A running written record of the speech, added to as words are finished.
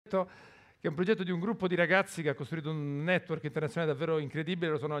Progetto, che è un progetto di un gruppo di ragazzi che ha costruito un network internazionale davvero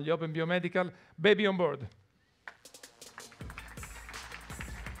incredibile, lo sono gli Open Biomedical. Baby on board.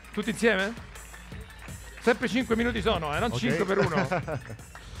 Tutti insieme? Sempre 5 minuti sono, non 5 per 1.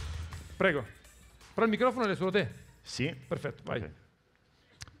 Prego. Però il microfono è solo te. Sì. Perfetto, vai. Okay.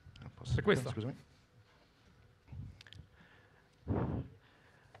 È questo. Scusami.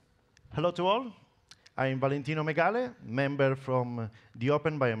 Hello to all. I'm Valentino Megale, member from the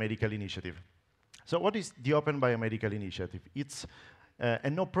Open Biomedical Initiative. So what is the Open Biomedical Initiative? It's a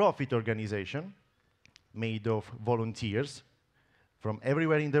no-profit organization made of volunteers from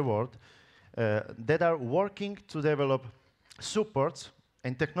everywhere in the world that are working to develop supports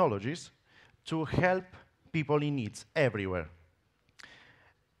and technologies to help people in need everywhere.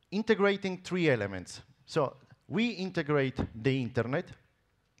 Integrating 3 elements. So we integrate the internet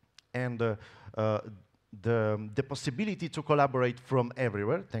and the possibility to collaborate from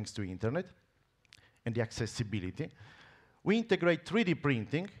everywhere, thanks to internet, and the accessibility. We integrate 3D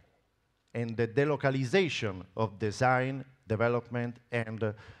printing and the delocalization of design, development,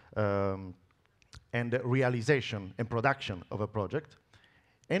 and realization and production of a project.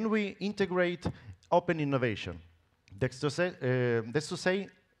 And we integrate open innovation. That's to say,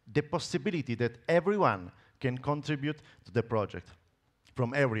 the possibility that everyone can contribute to the project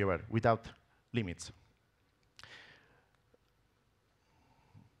from everywhere without limits.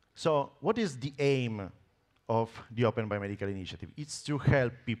 So what is the aim of the Open Biomedical Initiative? It's to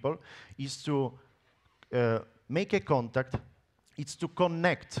help people, it's to make a contact, it's to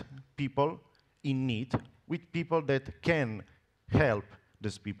connect people in need with people that can help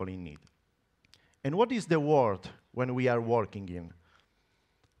those people in need. And what is the world when we are working in?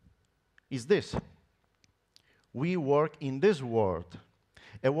 Is this. We work in this world,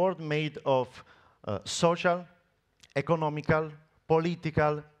 a world made of social, economical,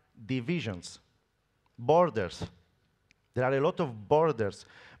 political divisions, borders. There are a lot of borders,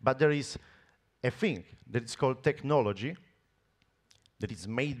 but there is a thing that is called technology that is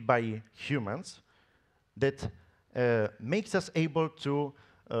made by humans that makes us able to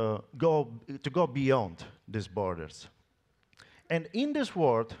go beyond these borders. And in this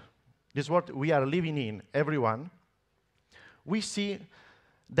world we are living in, everyone, we see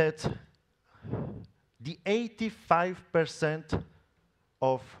that the 85%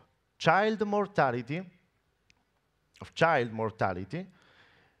 of child mortality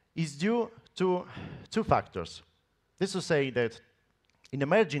is due to 2 factors. This is to say that in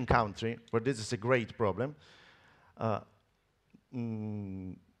emerging countries, where this is a great problem,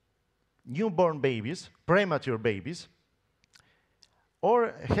 newborn babies, premature babies,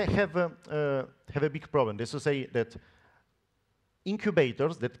 or have a big problem. This is to say that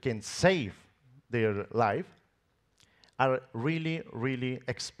incubators that can save their life are really, really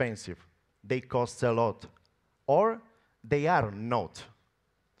expensive. They cost a lot. Or they are not.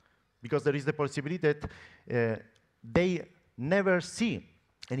 Because there is the possibility that they never see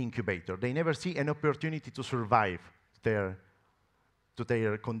an incubator. They never see an opportunity to survive to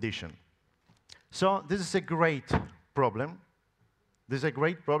their condition. So this is a great problem. This is a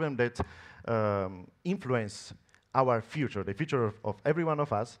great problem that influences our future, the future of every one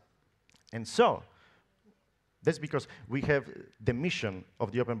of us. And so, that's because we have the mission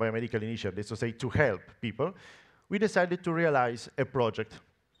of the Open Biomedical Initiative, is to say, to help people. We decided to realize a project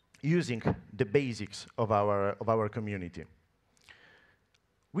using the basics of our community.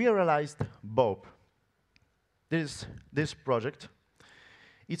 We realized BoB. This project,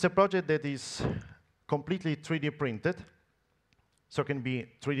 it's a project that is completely 3D printed, so can be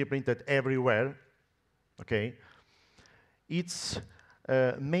 3D printed everywhere, okay? It's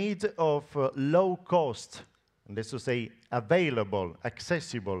made of low cost, and that's to say available,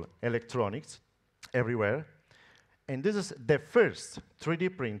 accessible electronics everywhere. And this is the first 3D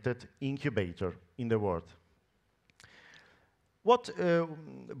printed incubator in the world. What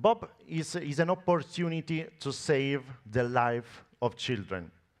BoB is an opportunity to save the life of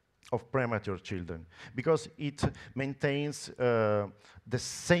children, of premature children, because it maintains the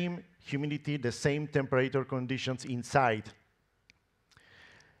same humidity, the same temperature conditions inside.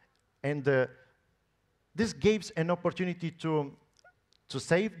 And this gives an opportunity to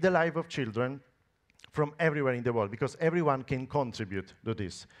save the life of children from everywhere in the world, because everyone can contribute to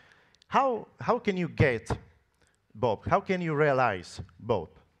this. How can you get BoB? How can you realize BoB?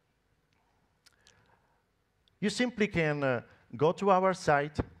 You simply can go to our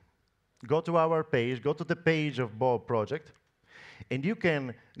site, go to our page, go to the page of BoB project, and you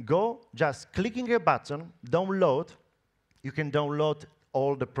can go just clicking a button, download. You can download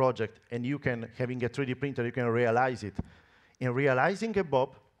all the project, and you can, having a 3D printer, you can realize it. In realizing a BoB,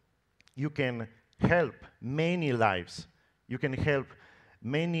 you can help many lives. You can help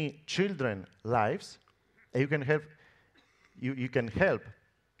many children's lives. And you can help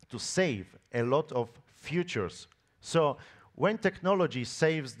to save a lot of futures. So when technology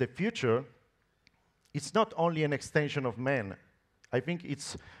saves the future, it's not only an extension of man. I think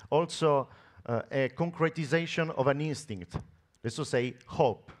it's also a concretization of an instinct. Let's just say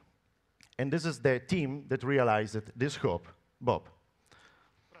hope. And this is the team that realized this hope. BoB.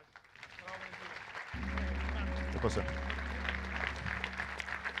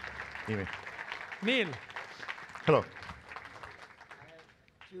 Neil. Hello.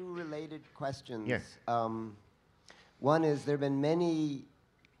 Two related questions. Yes. One is, there have been many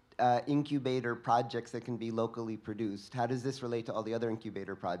incubator projects that can be locally produced. How does this relate to all the other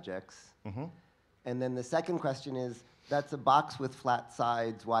incubator projects? And then the second question is, that's a box with flat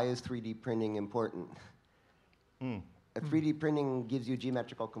sides. Why is 3D printing important? If 3D printing gives you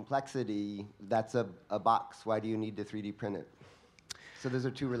geometrical complexity, that's a box. Why do you need to 3D print it? So those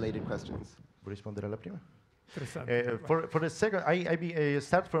are two related questions. Vuoi rispondere alla prima? For the second, I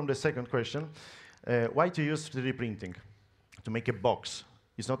start from the second question. Why to use 3D printing? To make a box.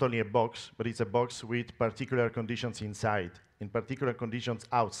 It's not only a box, but it's a box with particular conditions inside, and particular conditions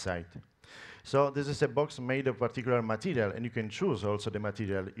outside. So this is a box made of particular material, and you can choose also the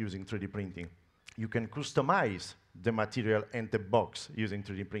material using 3D printing. You can customize the material and the box using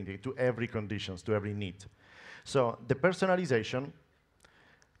 3D printing to every conditions, to every need. So the personalization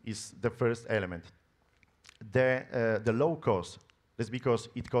is the first element. The low cost, that's because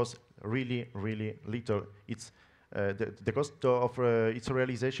it costs really, really little. It's, the cost of its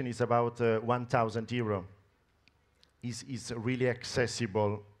realization is about 1,000 euro. Is really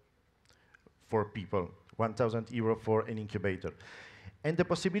accessible for people, 1,000 euro for an incubator. And the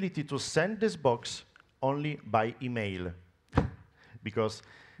possibility to send this box only by email, because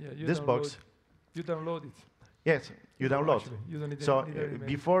this box... You download it. Yes, you download. Actually, you don't need so email.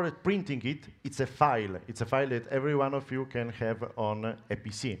 before printing it, it's a file. It's a file that every one of you can have on a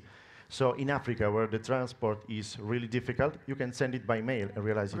PC. So in Africa, where the transport is really difficult, you can send it by mail and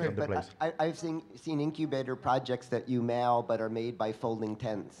realize it on the place. I've seen incubator projects that you mail but are made by folding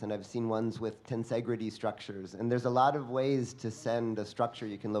tents, and I've seen ones with tensegrity structures. And there's a lot of ways to send a structure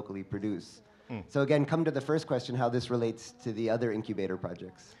you can locally produce. So again, come to the first question, how this relates to the other incubator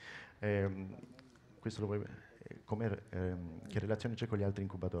projects. Questo lo vuoi, che relazione c'è con gli altri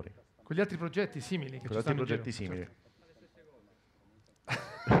incubatori? Con gli altri progetti simili che con ci gli altri stanno in progetti giro. simili.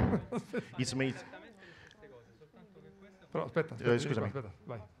 It's made. Però aspetta, scusami. aspetta,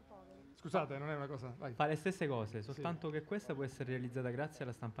 vai. Scusate, non è una cosa... Vai. Fa le stesse cose, soltanto che questa può essere realizzata grazie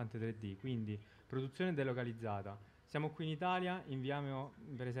alla stampante 3D, quindi produzione delocalizzata. Siamo qui in Italia, inviamo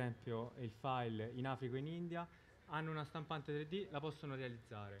per esempio il file in Africa o in India, hanno una stampante 3D, la possono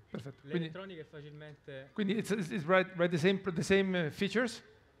realizzare. Perfetto. L'elettronica è facilmente... Quindi it's right the same features,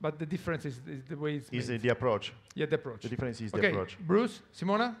 but the difference is the way it's made. Is the approach. Yeah, the approach. The difference is the Okay, approach. Bruce,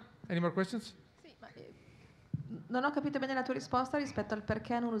 Simona, any more questions? Sì, ma non ho capito bene la tua risposta rispetto al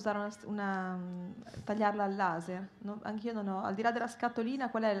perché non usare tagliarla al laser. Anch'io non ho, al di là della scatolina,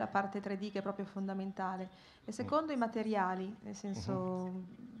 qual è la parte 3D che è proprio fondamentale? E secondo i materiali, nel senso,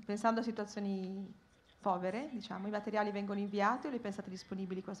 pensando a situazioni povere, diciamo, i materiali vengono inviati o li pensate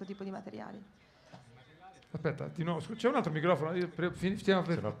disponibili questo tipo di materiali? Aspetta, di nuovo, c'è un altro microfono, stiamo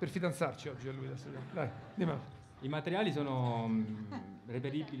per fidanzarci oggi a lui. Dai, dimmi. I materiali sono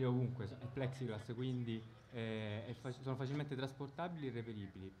reperibili ovunque, è plexiglass, quindi sono facilmente trasportabili e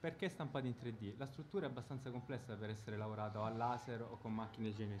reperibili. Perché stampati in 3D? La struttura è abbastanza complessa per essere lavorata al laser o con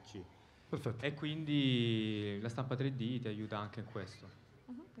macchine CNC. Perfetto. E quindi la stampa 3D ti aiuta anche in questo.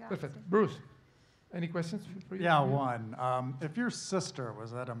 Perfetto. Bruce, any questions for you? Yeah, one. If your sister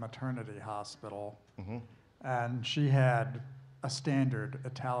was at a maternity hospital and she had a standard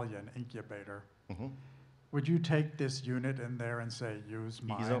Italian incubator, would you take this unit in there and say, use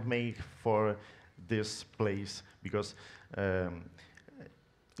mine? It's not made for this place because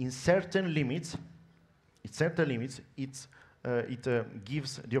in certain limits, it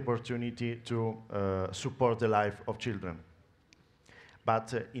gives the opportunity to support the life of children.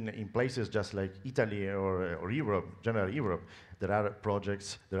 But in places just like Italy or Europe, general Europe, there are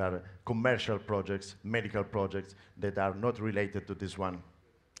projects, there are commercial projects, medical projects that are not related to this one.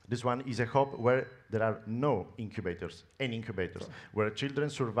 This one is a hub where there are no incubators, any incubators, where children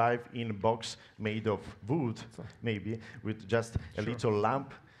survive in a box made of wood, maybe, with just a little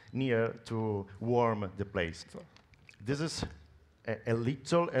lamp near to warm the place. This is a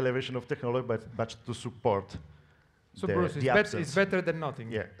little elevation of technology, but to support So the, Bruce, it's better than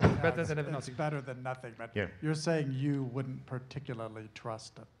nothing. Yeah. Better than It's nothing. better than nothing, but Yeah. you're saying you wouldn't particularly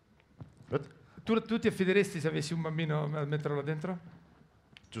trust it. What? Tu ti affideresti se avessi un bambino a metterlo là dentro?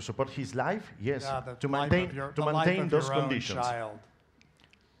 To support his life, yes. Yeah, the To life maintain of your, to the life maintain of those your own conditions. child.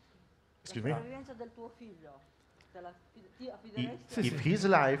 Excuse me. La sopravvivenza del tuo figlio, ti affideresti? If his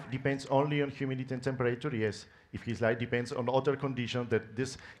life depends only on humidity and temperature, yes. If his life depends on other conditions that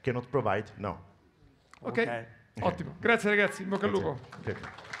this cannot provide, no. Ok, ottimo. Grazie ragazzi, in bocca al lupo. Okay.